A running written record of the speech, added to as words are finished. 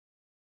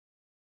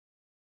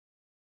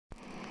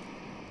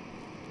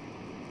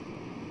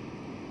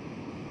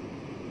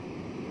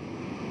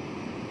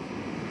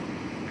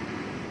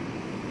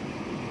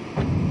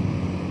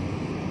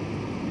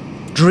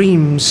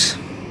Dreams,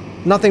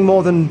 nothing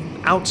more than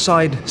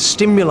outside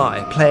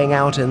stimuli playing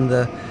out in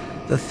the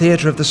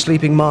theatre of the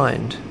sleeping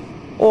mind.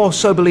 Or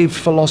so believed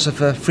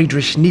philosopher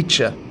Friedrich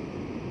Nietzsche.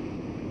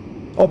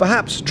 Or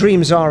perhaps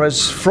dreams are,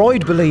 as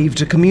Freud believed,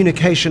 a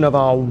communication of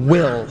our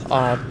will,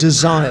 our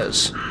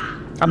desires,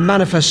 a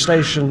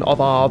manifestation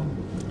of our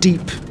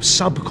deep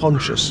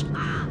subconscious.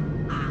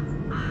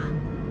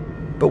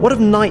 But what of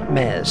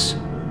nightmares?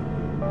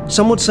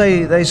 Some would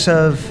say they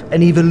serve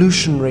an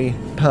evolutionary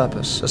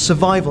purpose, a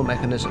survival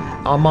mechanism,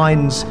 our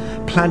minds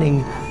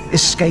planning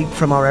escape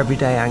from our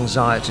everyday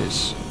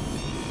anxieties.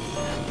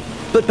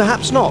 But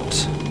perhaps not.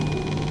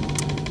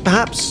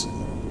 Perhaps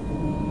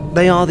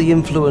they are the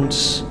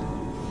influence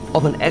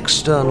of an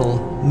external,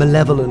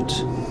 malevolent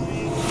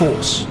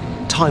force,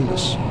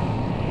 timeless,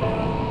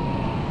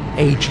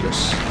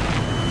 ageless.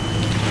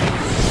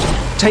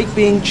 Take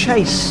being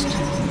chased.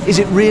 Is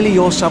it really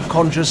your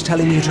subconscious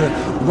telling you to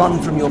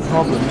run from your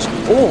problems,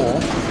 or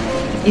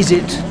is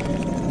it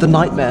the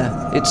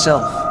nightmare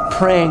itself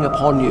preying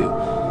upon you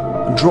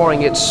and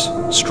drawing its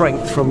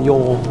strength from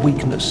your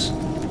weakness?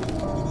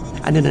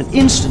 And in an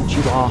instant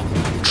you are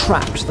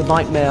trapped, the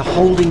nightmare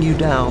holding you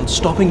down,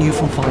 stopping you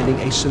from finding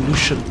a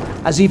solution,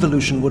 as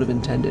evolution would have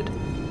intended.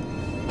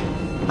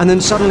 And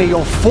then suddenly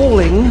you're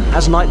falling,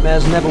 as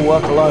nightmares never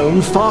work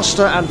alone,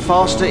 faster and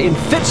faster in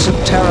fits of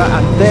terror,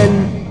 and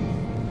then,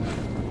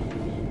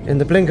 in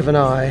the blink of an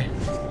eye,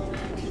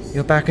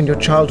 you're back in your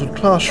childhood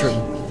classroom.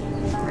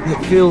 It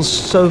feels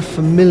so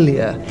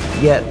familiar,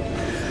 yet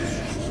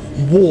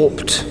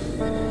warped,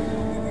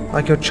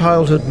 like your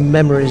childhood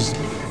memories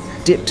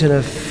dipped in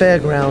a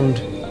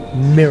fairground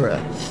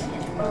mirror.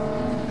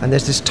 And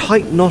there's this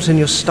tight knot in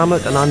your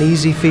stomach, an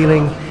uneasy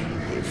feeling.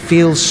 It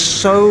feels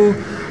so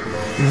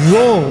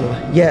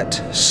wrong, yet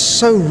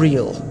so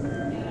real.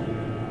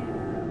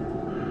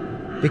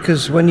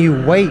 Because when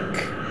you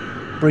wake,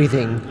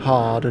 breathing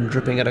hard and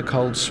dripping at a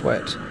cold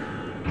sweat,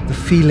 the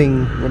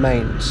feeling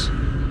remains.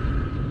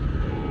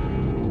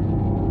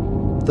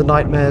 The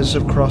nightmares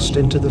have crossed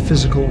into the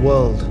physical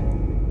world.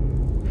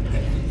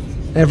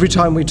 Every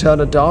time we turn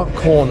a dark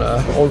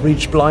corner or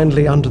reach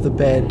blindly under the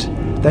bed,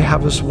 they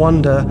have us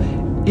wonder,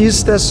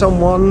 is there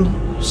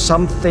someone,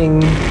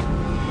 something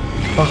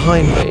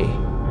behind me?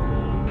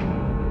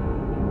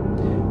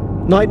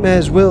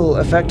 Nightmares will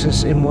affect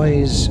us in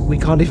ways we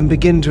can't even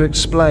begin to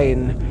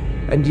explain,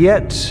 and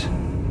yet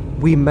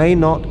we may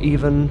not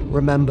even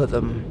remember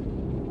them.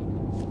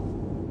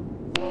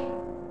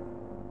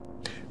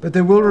 But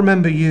they will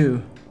remember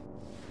you,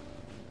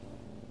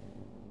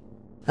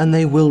 and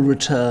they will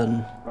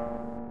return.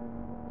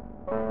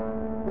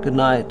 Good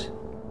night,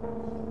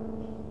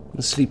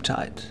 and sleep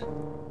tight.